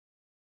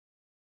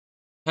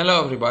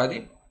Hello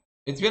everybody.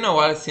 It's been a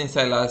while since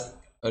I last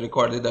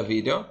recorded a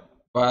video,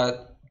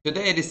 but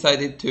today I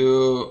decided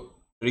to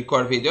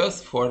record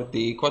videos for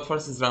the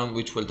Codeforces Round,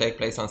 which will take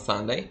place on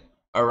Sunday,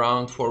 a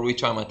round for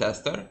which I'm a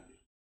tester.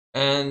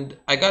 And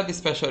I got this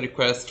special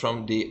request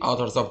from the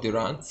authors of the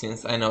round,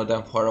 since I know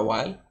them for a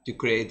while, to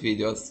create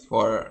videos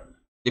for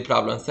the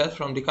problem set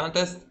from the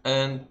contest,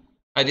 and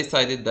I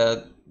decided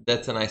that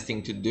that's a nice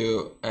thing to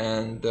do,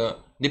 and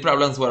the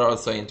problems were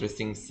also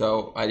interesting,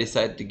 so I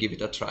decided to give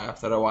it a try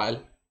after a while.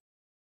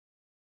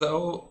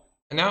 So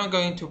now I'm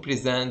going to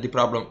present the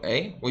problem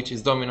A, which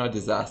is domino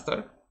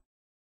disaster.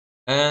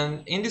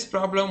 And in this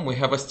problem, we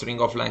have a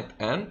string of length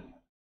n,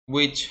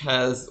 which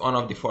has one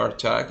of the four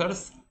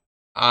characters,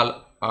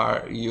 L,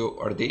 R, U,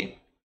 or D,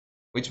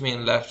 which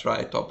mean left,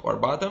 right, top, or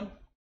bottom.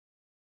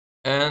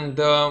 And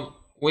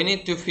we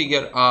need to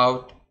figure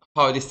out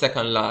how the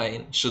second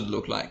line should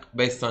look like,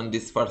 based on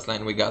this first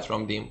line we got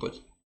from the input.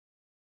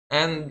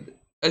 And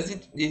as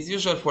it is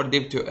usual for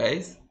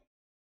div2a's,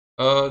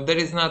 there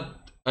is not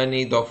a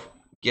need of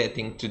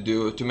getting to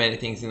do too many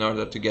things in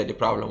order to get the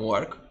problem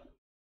work.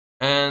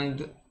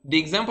 And the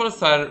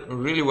examples are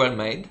really well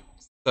made.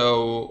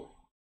 So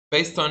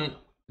based on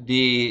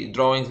the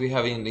drawings we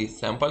have in the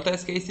sample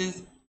test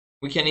cases,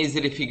 we can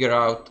easily figure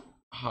out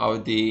how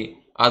the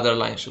other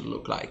line should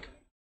look like.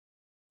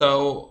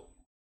 So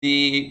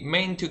the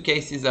main two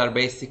cases are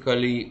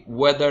basically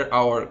whether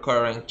our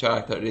current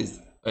character is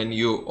an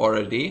U or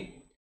a D.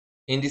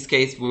 In this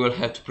case, we will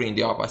have to print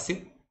the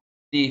opposite.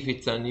 D if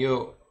it's an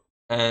U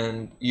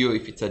and U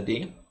if it's a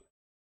D.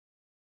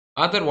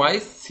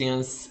 Otherwise,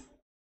 since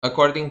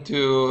according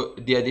to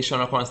the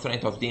additional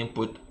constraint of the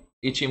input,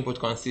 each input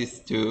consists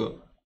to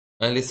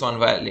at least one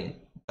value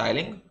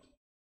tiling.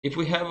 If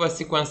we have a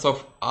sequence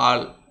of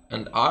R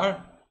and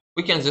R,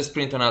 we can just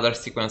print another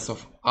sequence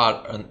of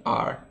R and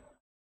R.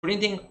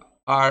 Printing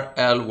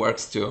RL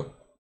works too.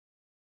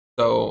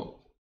 So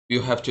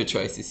you have two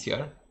choices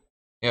here.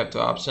 You have two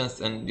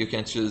options and you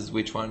can choose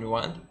which one you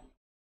want.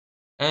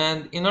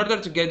 And in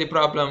order to get the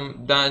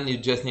problem done, you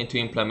just need to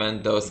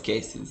implement those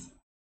cases.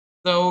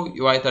 So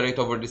you iterate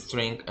over the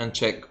string and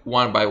check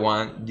one by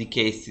one the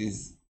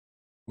cases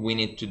we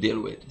need to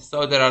deal with.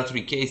 So there are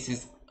three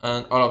cases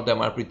and all of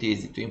them are pretty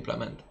easy to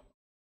implement.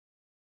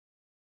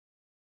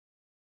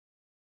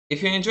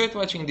 If you enjoyed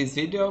watching this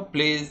video,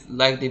 please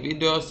like the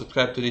video,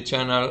 subscribe to the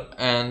channel,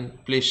 and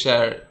please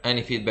share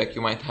any feedback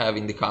you might have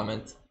in the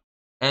comments.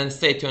 And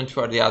stay tuned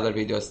for the other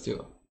videos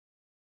too.